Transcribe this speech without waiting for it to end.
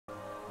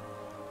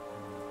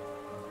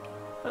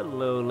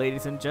Hello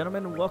ladies and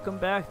gentlemen, welcome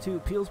back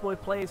to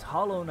Peelsboy Plays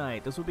Hollow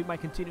Knight. This will be my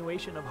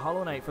continuation of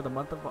Hollow Knight for the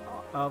month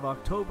of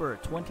October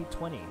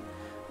 2020.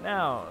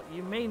 Now,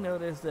 you may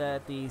notice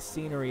that the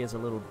scenery is a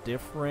little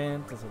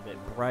different, it's a bit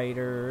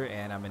brighter,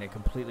 and I'm in a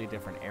completely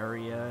different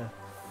area.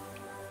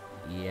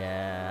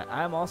 Yeah,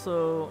 I'm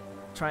also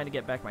trying to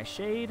get back my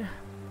shade.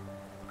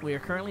 We are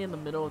currently in the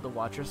middle of the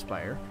Watcher's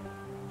Spire,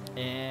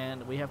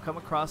 and we have come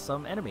across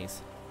some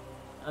enemies.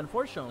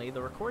 Unfortunately,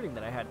 the recording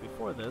that I had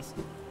before this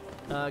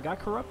got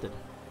corrupted.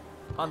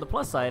 On the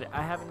plus side,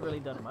 I haven't really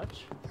done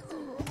much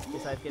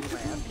besides getting my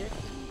ass kicked.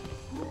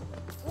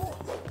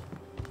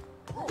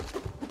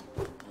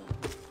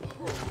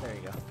 There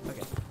you go.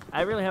 Okay.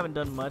 I really haven't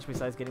done much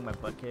besides getting my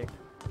butt kicked,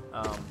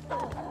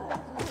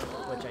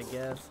 which I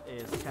guess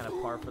is kind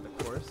of par for the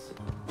course.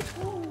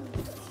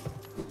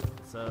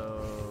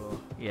 So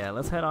yeah,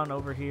 let's head on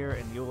over here,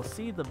 and you will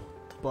see the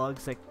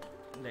bugs that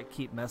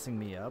keep messing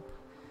me up.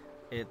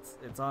 It's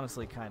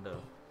honestly kind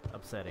of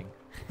upsetting.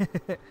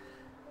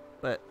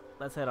 But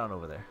let's head on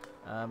over there.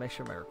 Make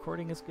sure my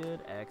recording is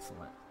good.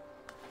 Excellent.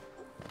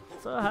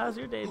 So how's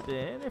your day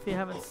been? If you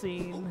haven't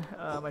seen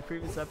my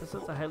previous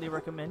episodes, I highly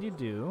recommend you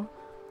do.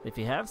 If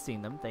you have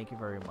seen them, thank you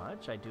very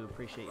much. I do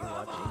appreciate you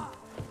watching,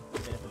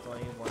 even if it's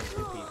only 1 or 2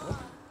 people.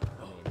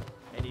 I mean,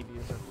 any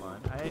views are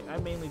fun. I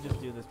mainly just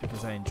do this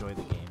because I enjoy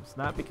the games,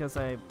 not because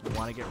I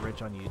want to get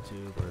rich on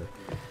YouTube or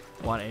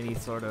want any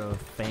sort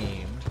of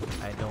fame.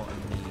 I don't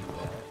need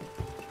that.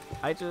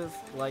 I just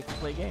like to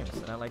play games,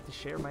 and I like to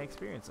share my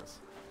experiences.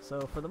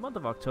 So for the month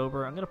of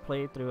October, I'm going to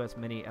play through as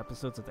many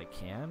episodes as I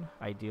can,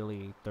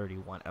 ideally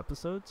 31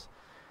 episodes.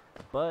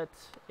 But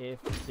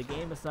if the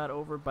game is not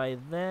over by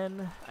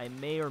then, I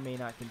may or may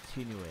not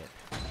continue it.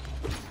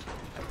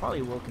 I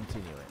probably will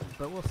continue it,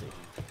 but we'll see.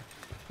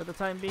 For the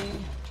time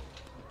being,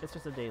 it's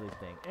just a daily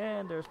thing.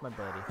 And there's my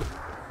buddy.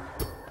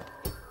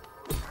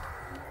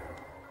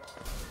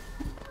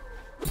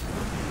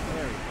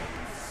 There we go.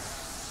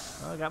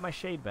 Well, I got my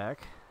shade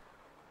back.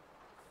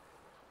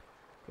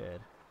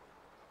 Good.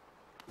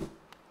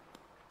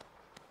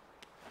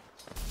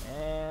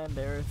 And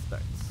there it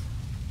starts.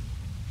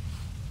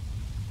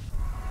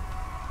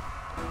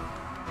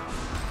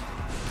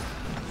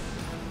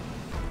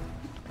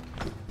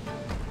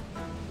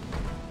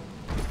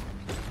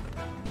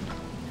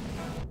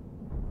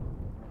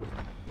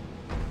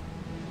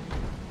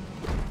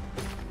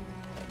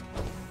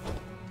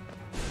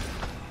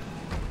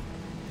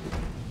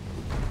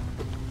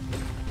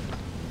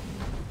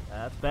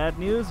 That's bad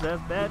news.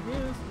 That's bad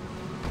news.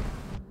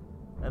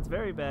 That's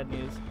very bad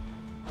news.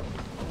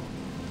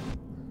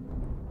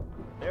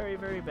 Very,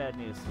 very bad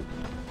news.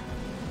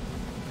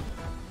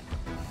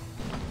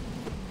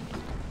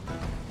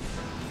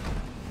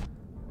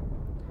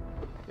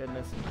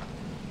 Goodness.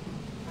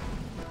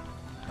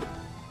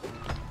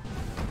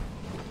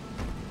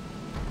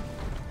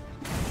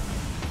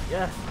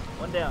 Yes,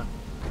 one down.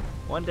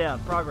 One down.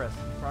 Progress.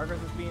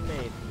 Progress is being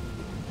made.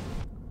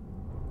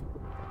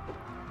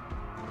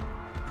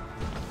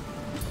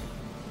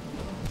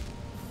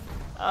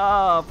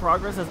 Oh,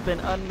 progress has been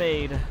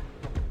unmade.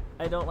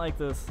 I don't like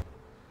this.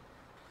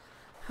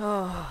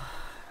 Oh,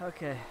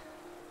 okay.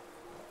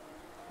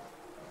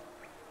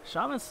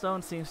 Shaman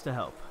Stone seems to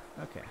help.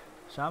 Okay.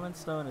 Shaman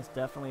Stone is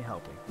definitely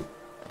helping.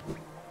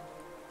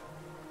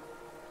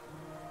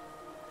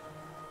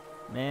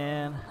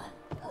 Man.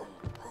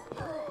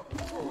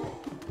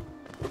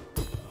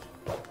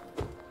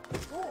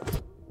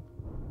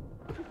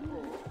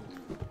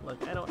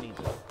 Look, I don't need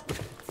this.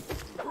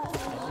 I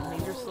just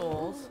need your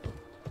souls.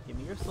 Give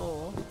me your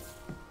soul.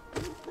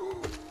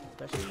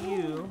 Especially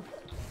you.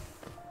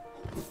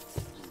 Just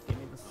give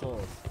me the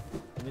souls.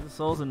 Give me the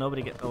souls and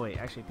nobody gets... Oh wait,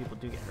 actually people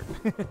do get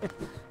hurt.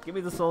 Give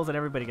me the souls and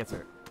everybody gets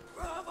hurt.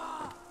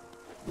 Oh,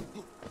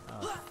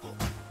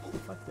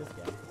 fuck this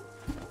guy.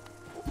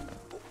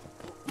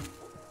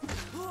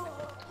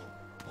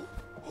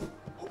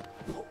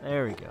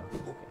 There we go.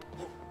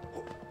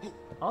 Okay.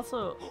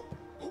 Also,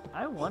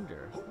 I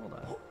wonder... Hold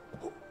on.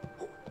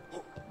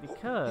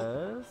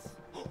 Because...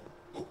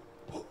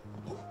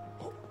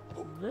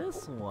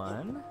 this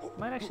one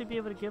might actually be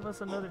able to give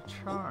us another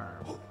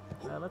charm.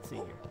 Let's see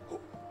here.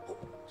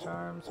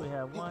 Charms, we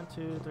have 1,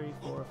 2, 3,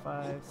 4,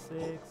 5,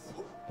 6,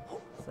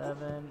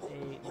 7,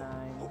 8,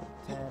 9,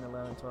 10,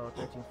 11, 12,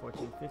 13,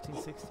 14,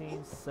 15,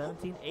 16,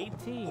 17,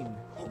 18,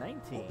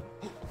 19.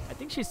 I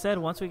think she said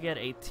once we get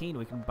 18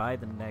 we can buy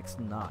the next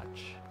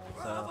notch.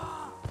 So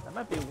that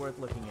might be worth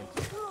looking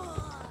into.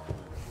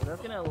 So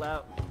that's gonna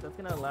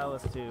allow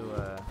us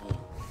to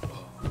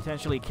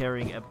potentially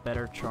carrying a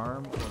better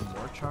charm or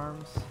more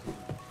charms,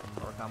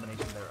 or a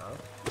combination thereof.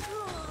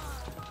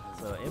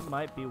 So it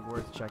might be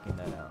worth checking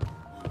that out.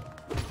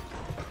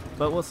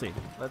 But we'll see.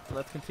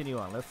 Let's continue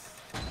on. Let's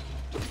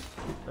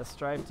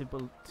strive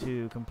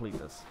to complete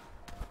this.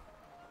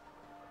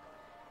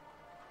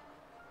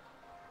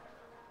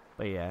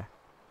 But yeah,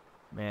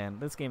 man,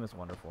 this game is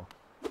wonderful.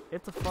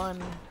 It's a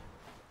fun,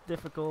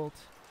 difficult,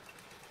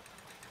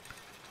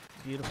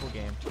 beautiful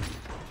game.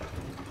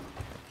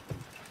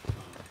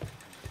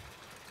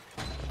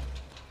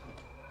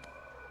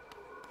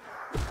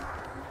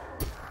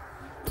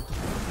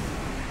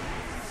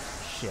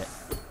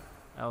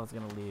 I was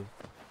gonna leave.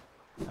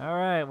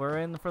 Alright, we're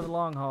in for the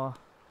long haul.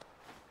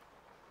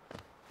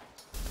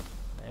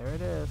 There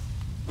it is.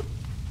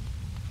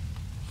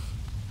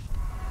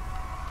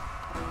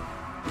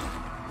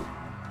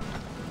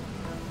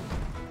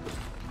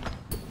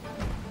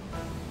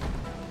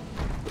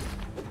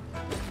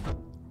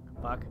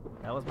 Fuck,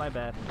 that was my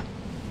bad.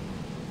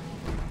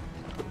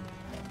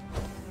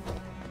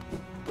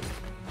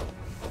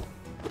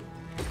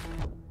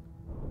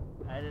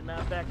 I did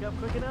not back up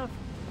quick enough.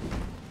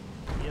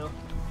 Heal.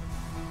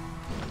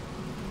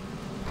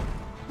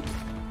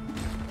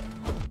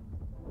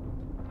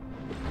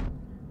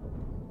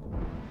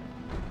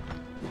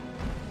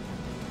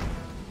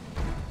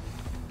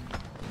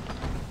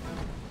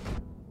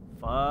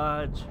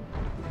 Fudge.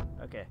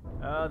 Okay.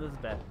 Oh, this is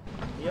bad.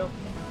 Heal.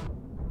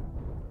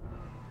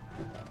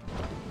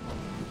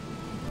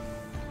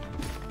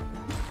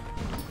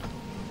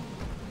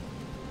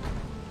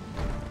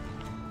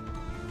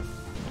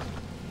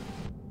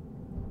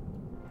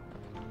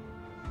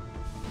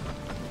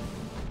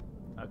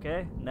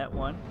 Okay, net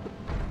one.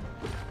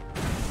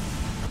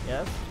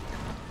 Yes.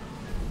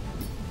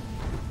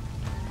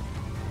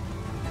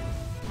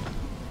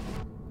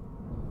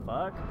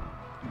 Fuck.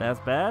 That's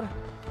bad.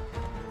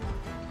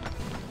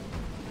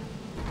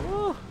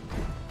 Woo.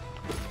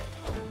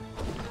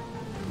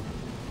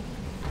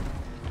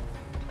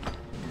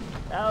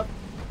 That was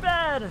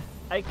bad.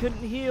 I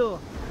couldn't heal.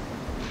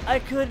 I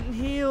couldn't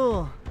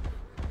heal.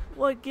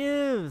 What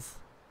gives?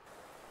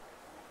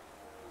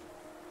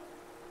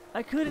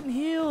 I couldn't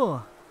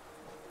heal.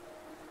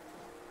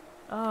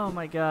 Oh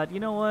my god, you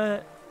know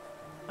what?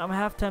 I'm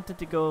half tempted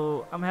to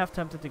go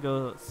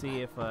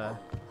see if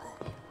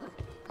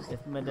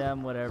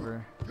Madame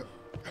whatever.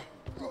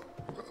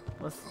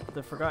 What's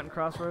the Forgotten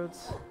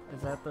Crossroads?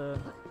 Is that the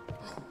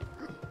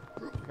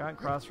Forgotten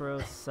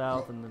Crossroads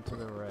south and then to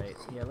the right?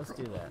 Yeah, let's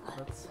do that.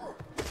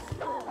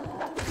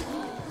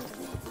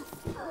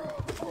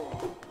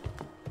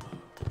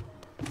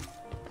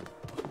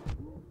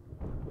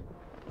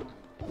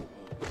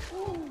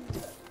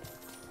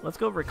 Let's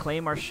go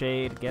reclaim our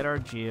shade, get our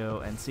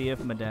Geo, and see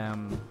if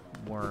Madame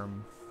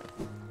Worm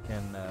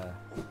can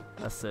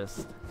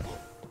assist.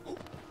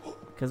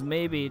 Because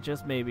maybe,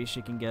 just maybe,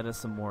 she can get us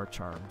some more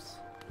charms.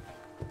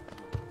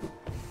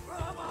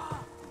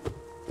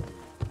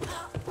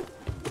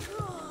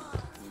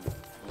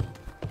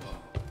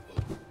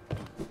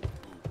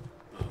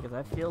 Because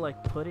I feel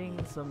like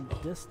putting some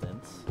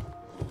distance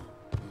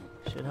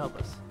should help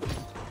us.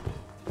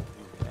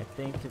 I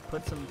think to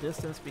put some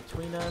distance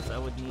between us, I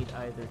would need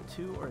either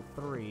 2 or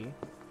 3.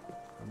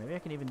 Or maybe I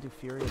can even do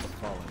Fury of the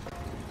Fallen.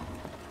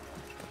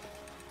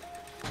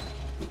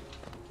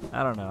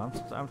 I don't know.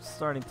 I'm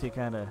starting to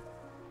kind of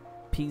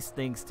piece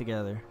things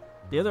together.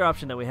 The other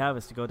option that we have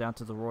is to go down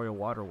to the Royal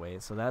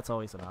Waterways, so that's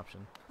always an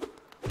option.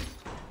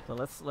 So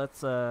let's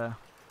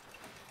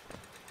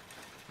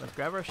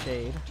grab our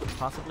shade,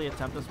 possibly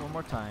attempt this one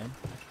more time.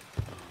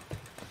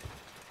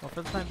 Well,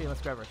 for the time being,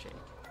 let's grab our shade.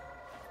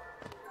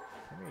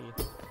 Come here, you.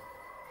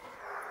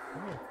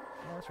 Come here.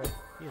 Yeah, that's right.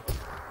 You.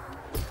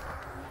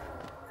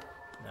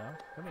 No,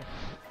 come here.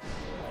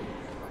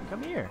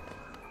 Come here.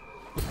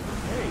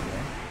 There you go.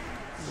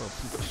 You little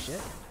piece of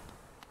shit.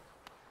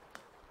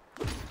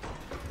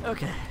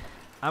 Okay.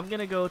 I'm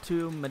gonna go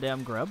to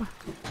Madame Grub.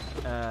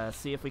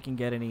 See if we can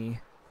get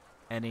any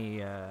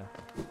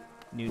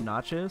new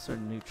notches or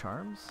new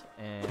charms,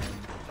 and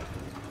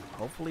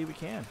hopefully we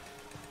can.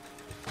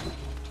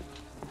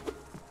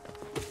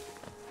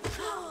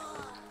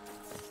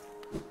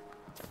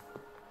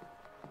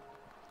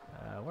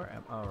 Where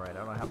am? Oh, right.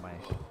 I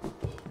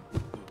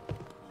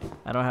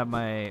don't have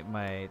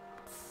my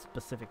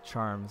specific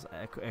charms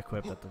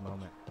equipped at the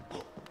moment.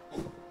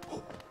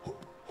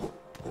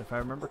 But if I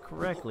remember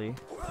correctly,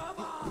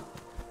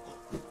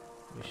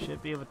 we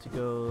should be able to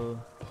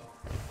go.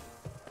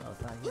 Oh,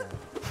 it's not here.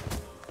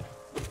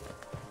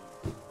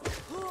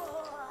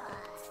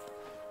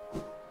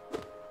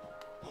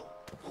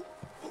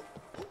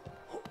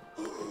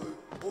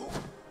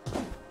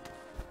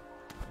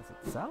 Is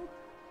it south?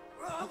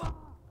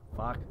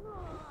 Fuck.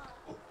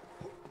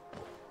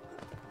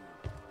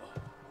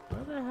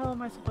 Where the hell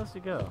am I supposed to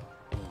go?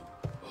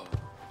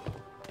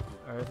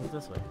 Or is it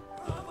this way?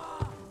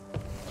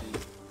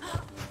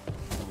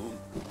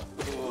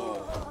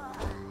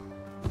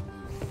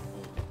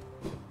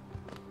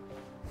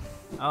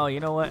 Oh,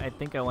 you know what? I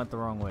think I went the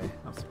wrong way.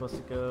 I'm supposed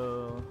to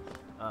go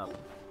up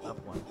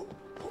one.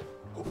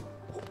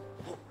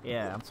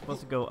 Yeah, I'm supposed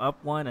to go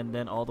up one and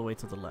then all the way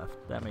to the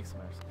left. That makes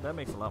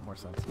a lot more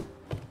sense.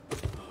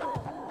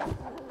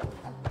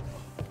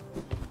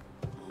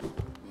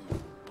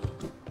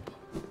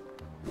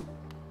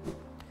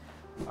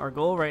 Our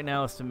goal right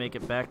now is to make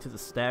it back to the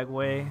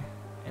Stagway,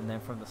 and then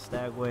from the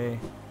Stagway,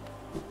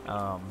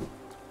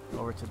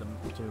 over to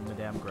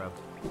Madame Grub.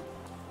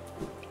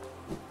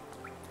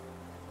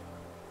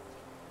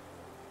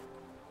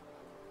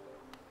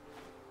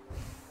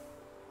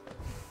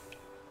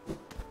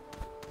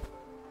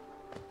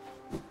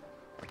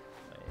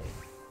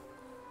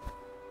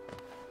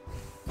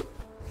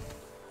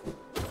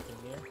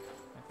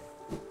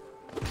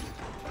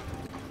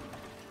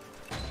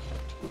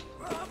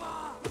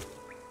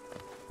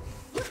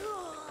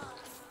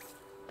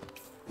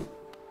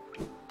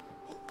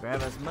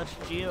 Grab as much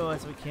geo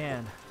as we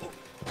can.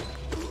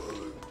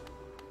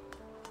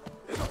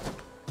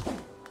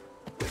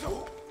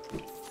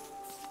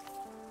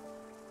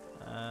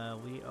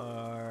 We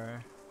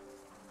are...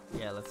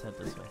 Yeah, let's head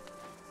this way.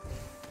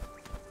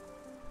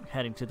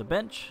 Heading to the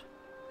bench.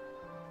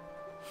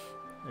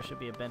 There should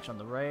be a bench on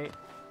the right.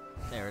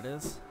 There it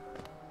is.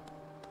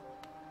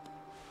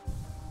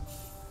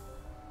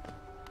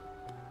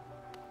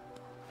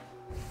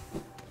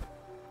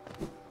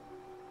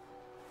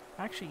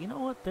 Actually, you know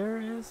what?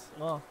 There is.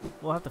 Well,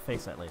 we'll have to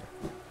face that later.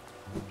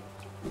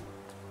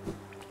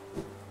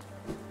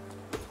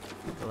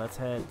 So let's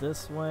head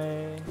this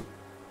way.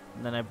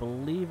 And then I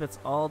believe it's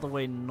all the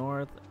way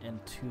north and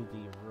to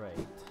the right.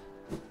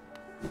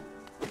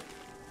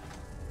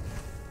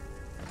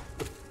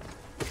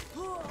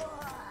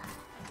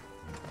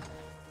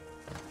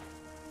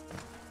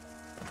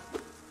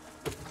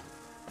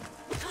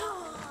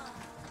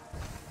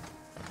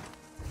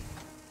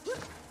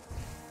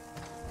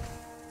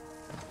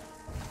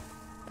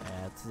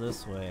 It's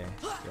this way.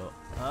 Go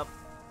up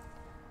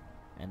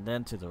and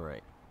then to the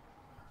right.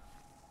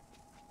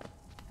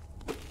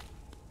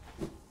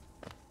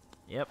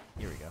 Yep,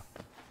 here we go.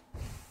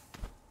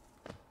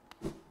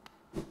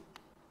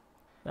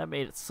 That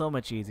made it so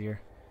much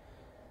easier.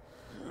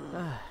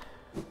 Okay.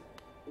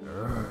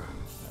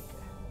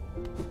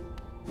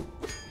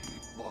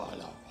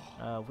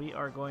 We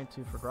are going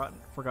to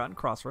Forgotten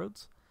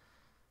Crossroads.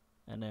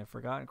 And then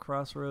Forgotten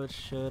Crossroads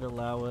should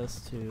allow us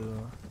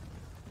to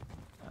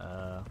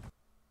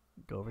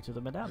go over to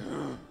the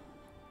Madame.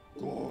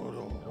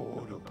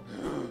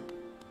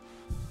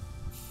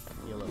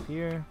 Heal up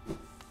here.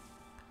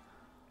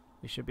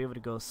 We should be able to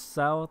go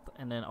south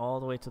and then all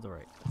the way to the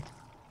right.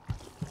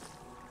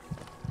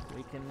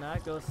 We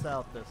cannot go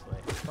south this way.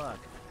 Fuck.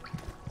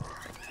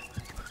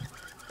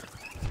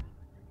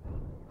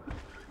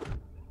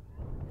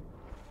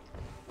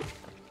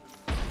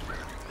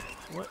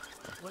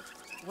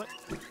 What?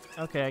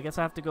 Okay, I guess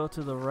I have to go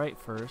to the right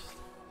first.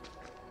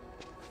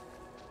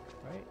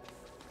 Right?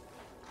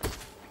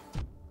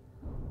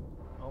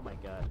 Oh my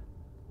god.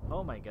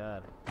 Oh my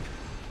god.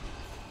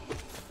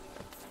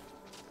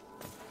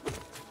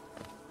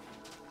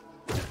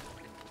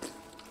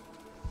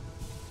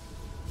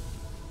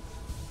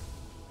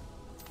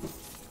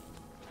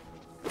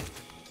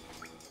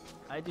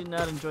 I do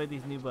not enjoy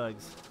these new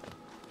bugs.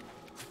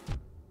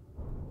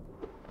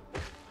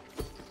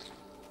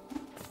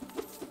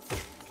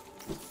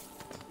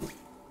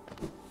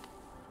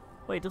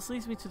 Wait, this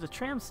leads me to the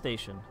tram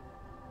station.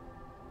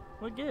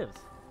 What gives?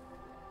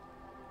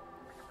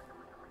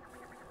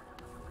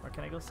 Or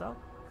can I go south?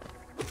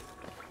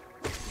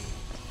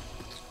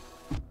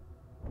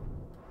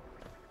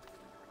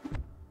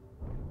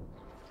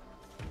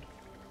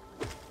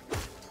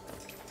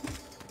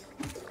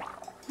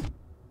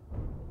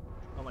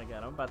 Oh my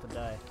god, I'm about to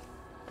die.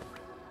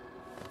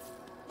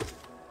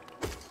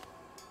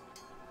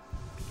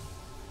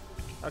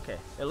 Okay,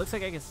 it looks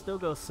like I can still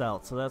go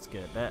south, so that's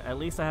good. At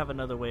least I have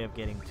another way of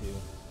getting to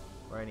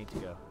where I need to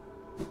go.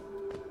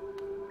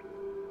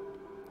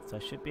 So I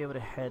should be able to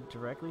head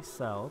directly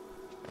south.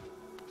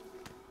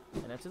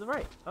 And then to the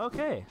right.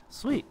 Okay,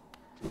 sweet.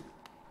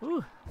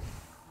 Woo.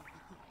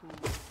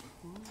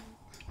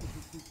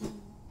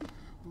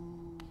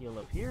 Heal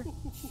up here.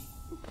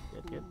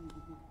 Good, good.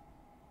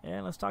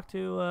 And let's talk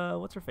to,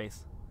 what's her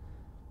face?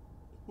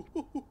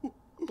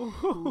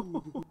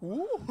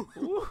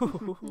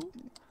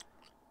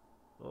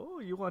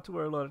 Oh, you want to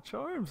wear a lot of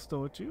charms,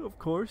 don't you? Of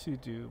course you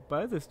do.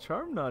 Buy this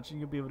charm notch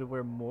and you'll be able to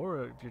wear more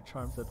of your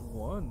charms at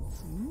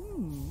once.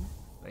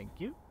 Thank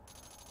you.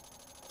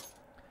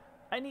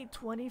 I need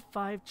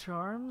 25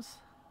 charms.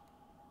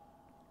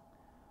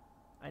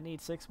 I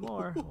need 6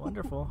 more.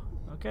 Wonderful.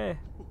 Okay.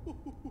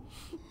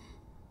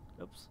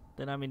 Oops.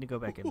 Then I mean to go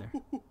back in there.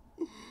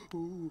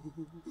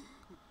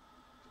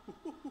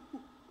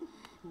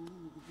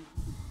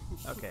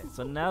 Okay,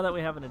 so now that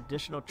we have an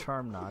additional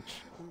charm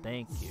notch,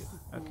 thank you.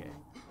 Okay,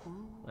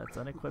 let's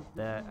unequip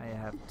that. I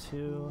have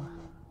 2.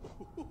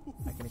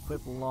 I can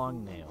equip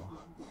long nail.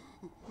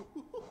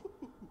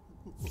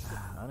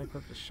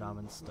 Unequip the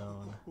shaman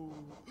stone.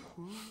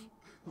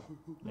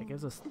 That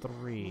gives us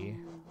 3.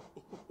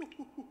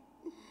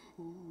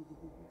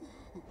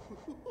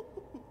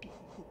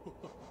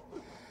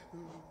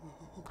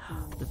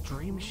 The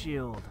dream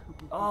shield.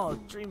 Oh,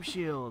 dream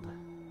shield.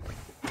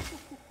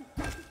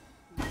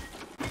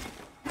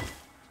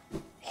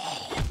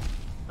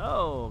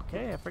 Oh,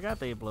 okay, I forgot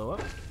they blow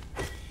up.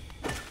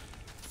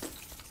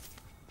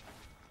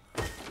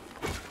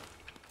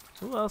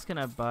 Who else can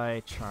I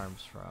buy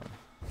charms from?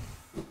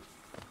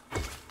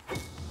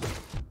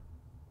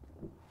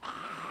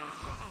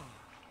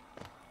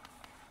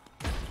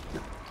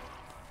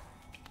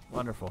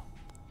 Wonderful.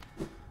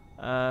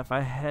 If I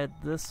head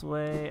this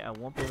way, I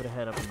won't be able to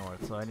head up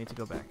north, so I need to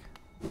go back.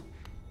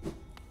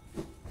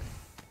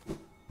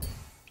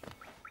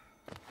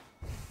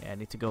 Yeah, I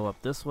need to go up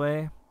this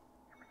way.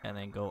 And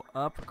then go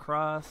up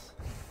across.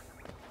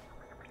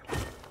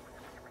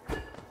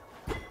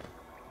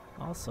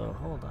 Also,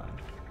 hold on.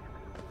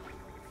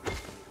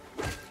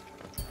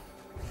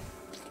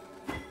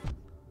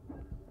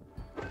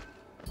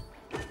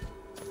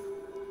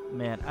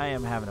 I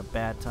am having a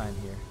bad time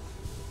here.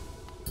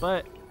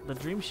 But the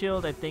Dream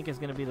Shield, I think, is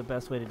going to be the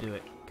best way to do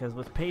it. Because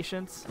with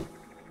patience,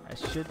 I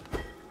should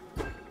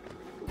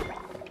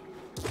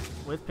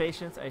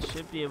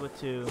be able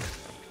to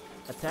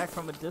attack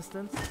from a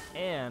distance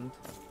and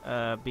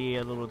be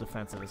a little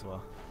defensive as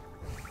well.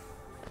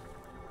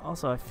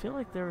 Also, I feel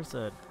like there was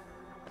a...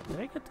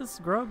 Did I get this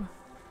grub?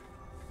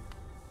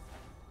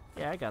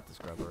 Yeah, I got this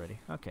grub already.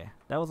 Okay.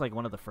 That was like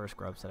one of the first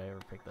grubs that I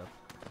ever picked up.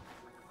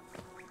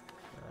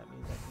 So that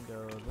means I can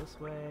go this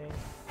way.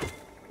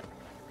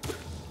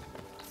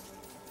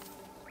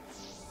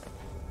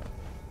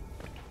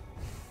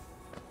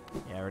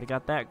 Yeah, I already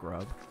got that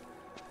grub.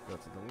 Go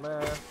to the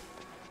left.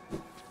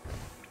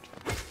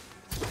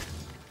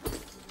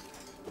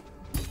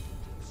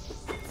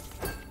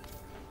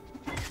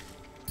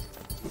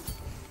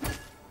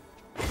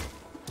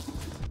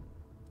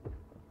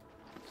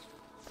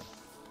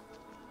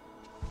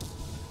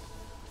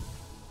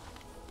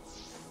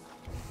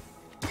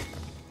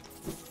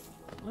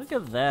 Look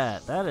at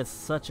that. That is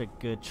such a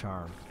good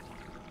charm.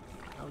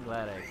 I'm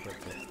glad I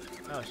equipped it.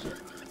 Oh shit.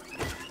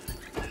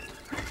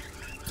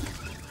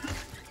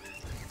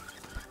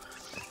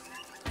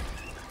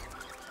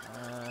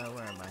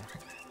 Where am I?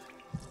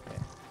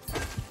 Okay.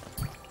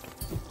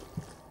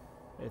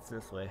 It's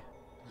this way.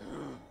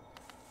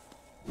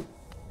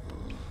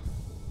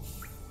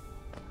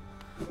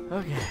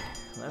 Okay,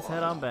 let's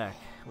head on back.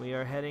 We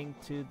are heading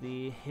to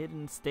the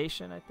hidden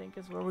station, I think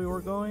is where we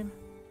were going.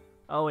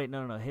 Oh wait,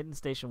 no. Hidden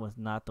station was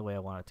not the way I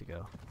wanted to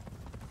go.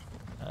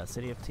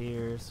 City of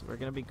Tears. We're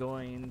gonna be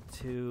going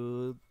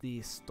to the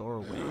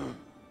storeway.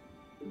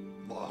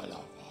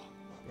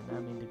 Did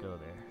not mean to go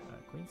there.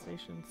 Queen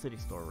Station, City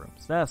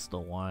Storerooms. That's the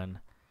one.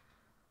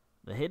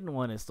 The hidden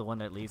one is the one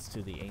that leads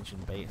to the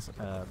ancient basin.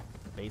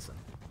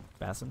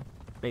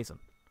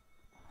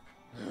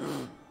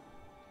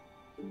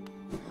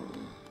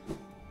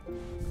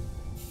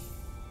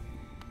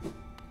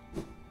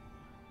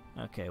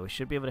 Okay, we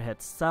should be able to head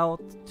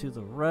south to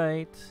the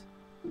right.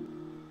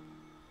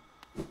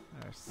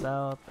 Or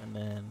south, and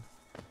then,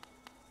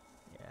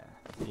 yeah,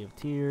 City of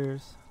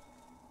Tears.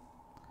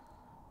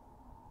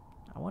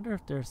 I wonder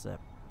if there's a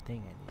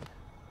thing I need.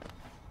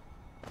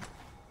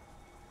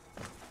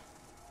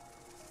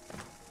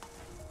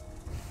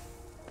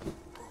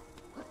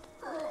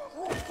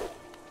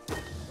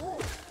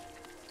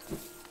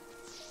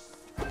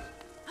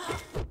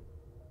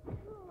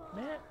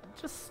 Man,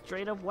 just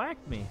straight up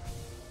whacked me.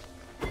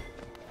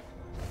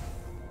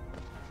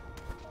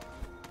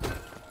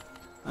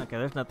 Okay,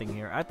 there's nothing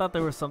here. I thought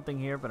there was something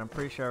here, but I'm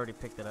pretty sure I already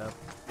picked it up.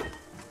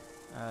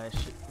 Oh,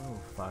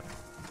 fuck.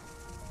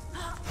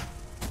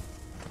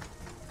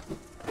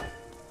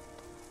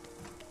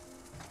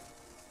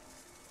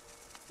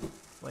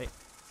 Wait.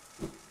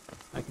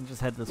 I can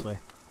just head this way.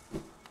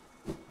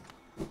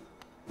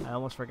 I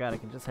almost forgot I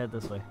can just head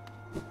this way.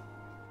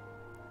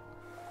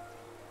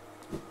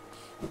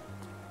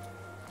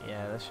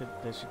 Yeah, that should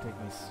take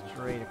me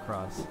straight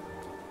across.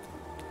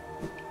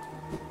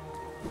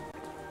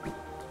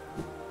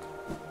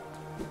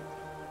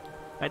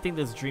 I think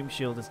this Dream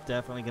Shield is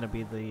definitely going to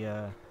be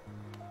the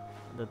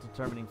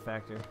determining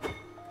factor. There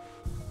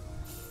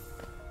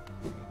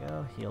you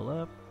go, heal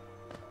up.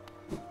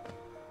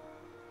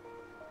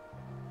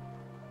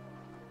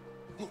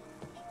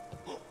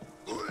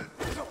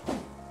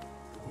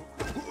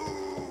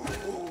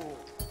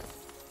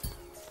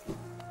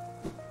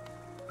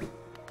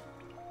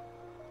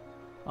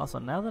 Also,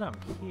 now that I'm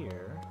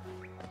here,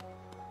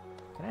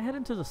 can I head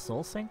into the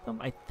Soul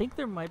Sanctum? I think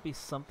there might be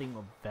something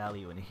of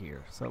value in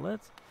here. So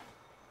let's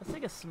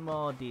take a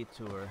small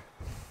detour,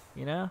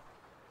 you know?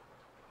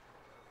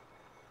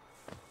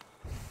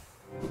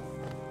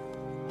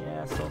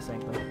 Yeah, Soul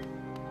Sanctum.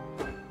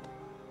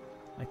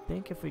 I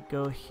think if we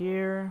go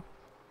here,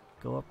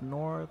 go up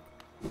north.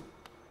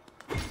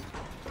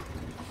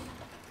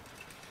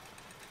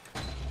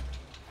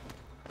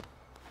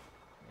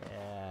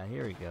 Yeah,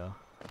 here we go.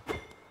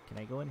 Can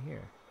I go in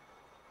here?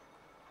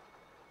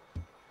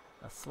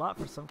 A slot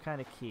for some kind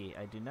of key.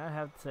 I do not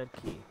have said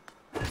key.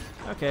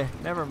 Okay,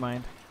 never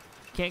mind.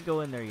 Can't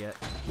go in there yet.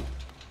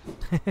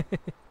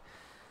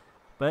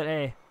 But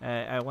hey,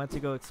 I want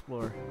to go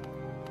explore.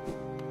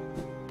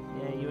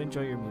 Yeah, you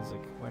enjoy your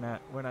music. We're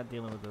not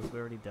dealing with this. We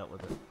already dealt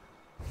with it.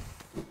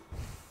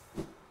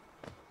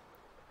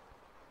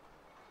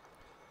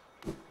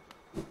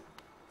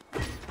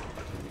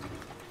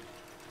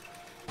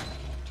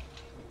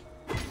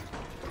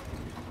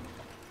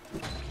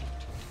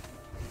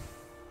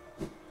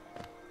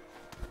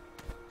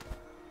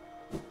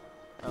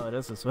 Oh, it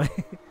is this way.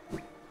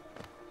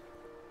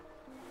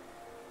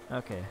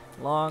 Okay,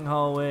 long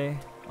hallway,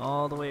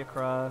 all the way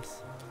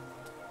across.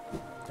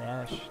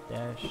 Dash,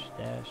 dash,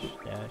 dash,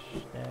 dash,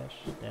 dash,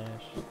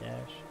 dash,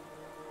 dash.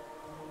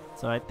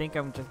 So I think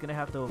I'm just gonna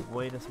have to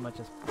avoid as much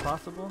as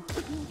possible.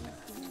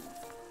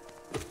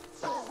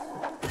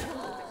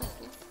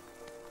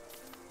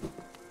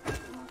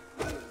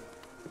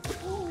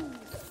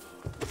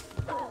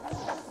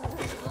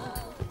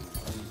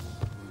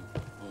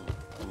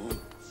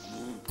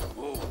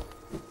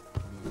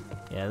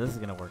 this is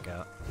gonna work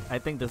out. I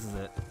think this is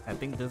it. I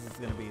think this is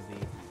gonna be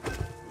the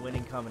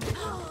winning combination.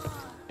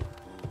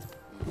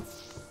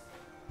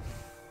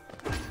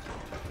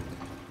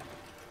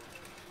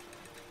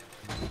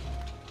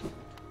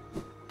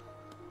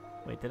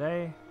 Wait, did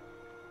I?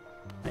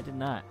 I did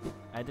not.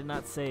 I did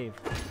not save.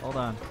 Hold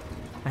on.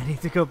 I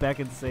need to go back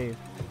and save.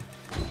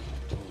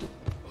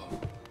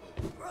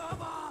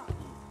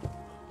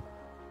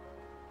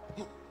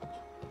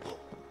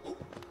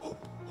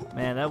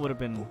 Man, that would have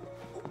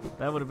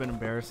been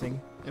embarrassing.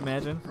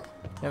 Imagine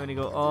having to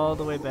go all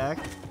the way back.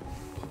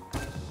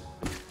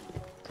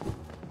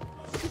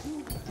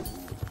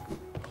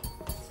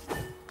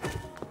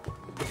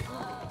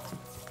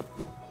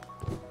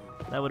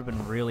 That would have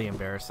been really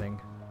embarrassing.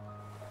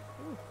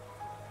 Ooh.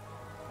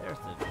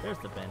 There's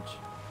the bench.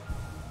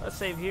 Let's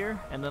save here,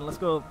 and then let's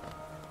go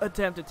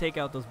attempt to take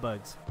out those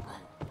bugs.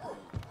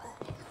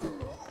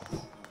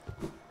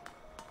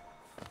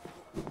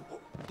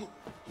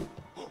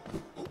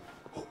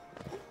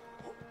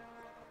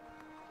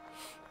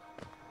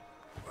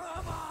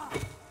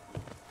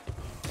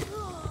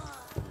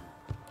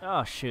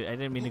 Oh shoot, I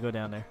didn't mean to go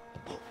down there.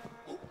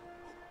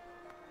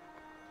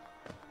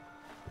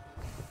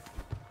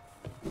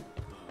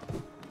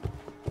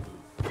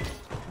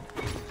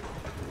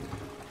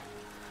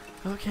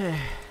 Okay,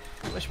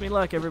 wish me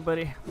luck,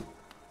 everybody.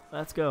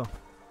 Let's go.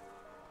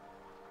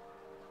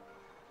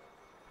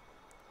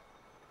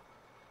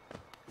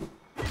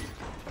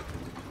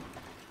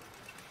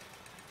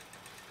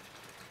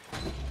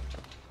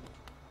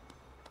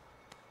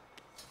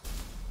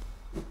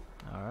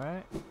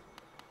 Alright.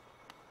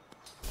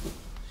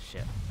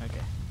 Shit,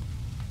 okay.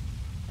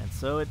 And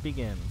so it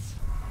begins.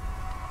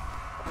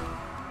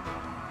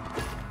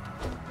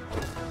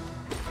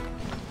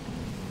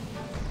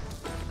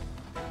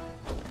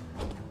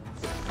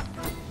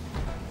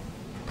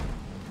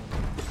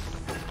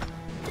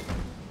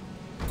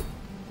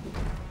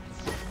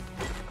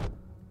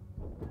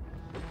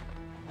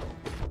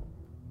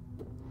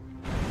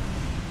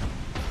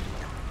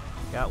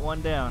 Got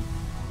one down.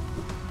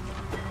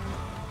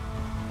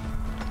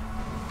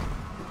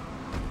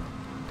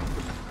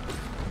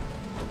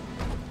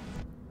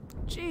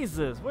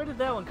 Jesus, where did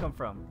that one come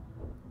from?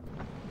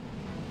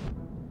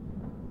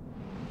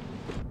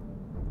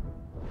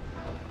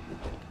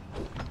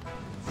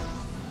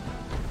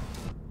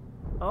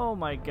 Oh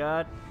my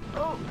god.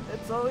 Oh,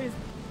 it's always...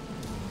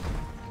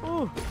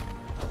 Ooh.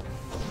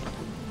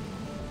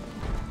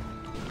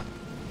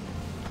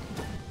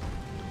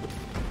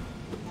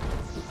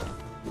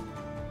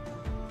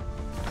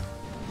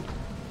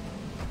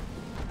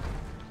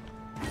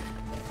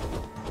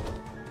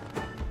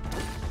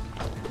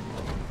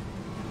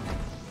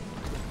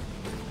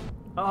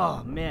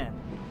 Oh man.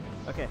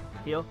 Okay,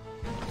 heal.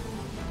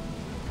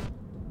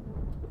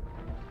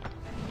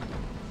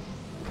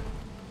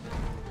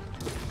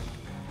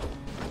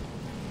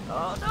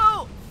 Oh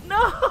no! No!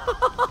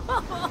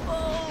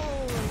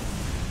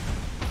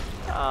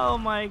 Oh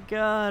my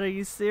god, are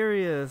you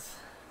serious?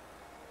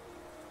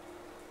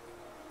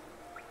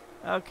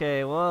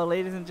 Okay, well,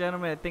 ladies and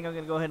gentlemen, I think I'm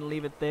gonna go ahead and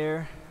leave it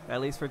there, at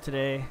least for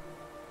today.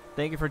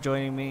 Thank you for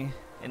joining me.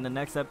 In the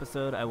next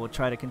episode, I will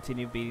try to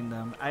continue beating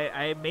them.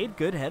 I made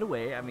good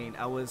headway. I mean,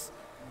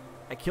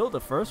 I killed the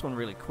first one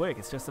really quick.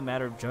 It's just a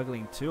matter of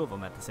juggling two of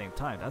them at the same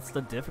time. That's the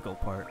difficult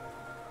part.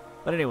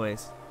 But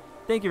anyways,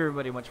 thank you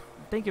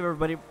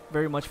everybody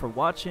very much for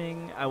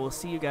watching. I will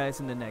see you guys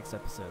in the next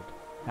episode.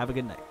 Have a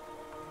good night.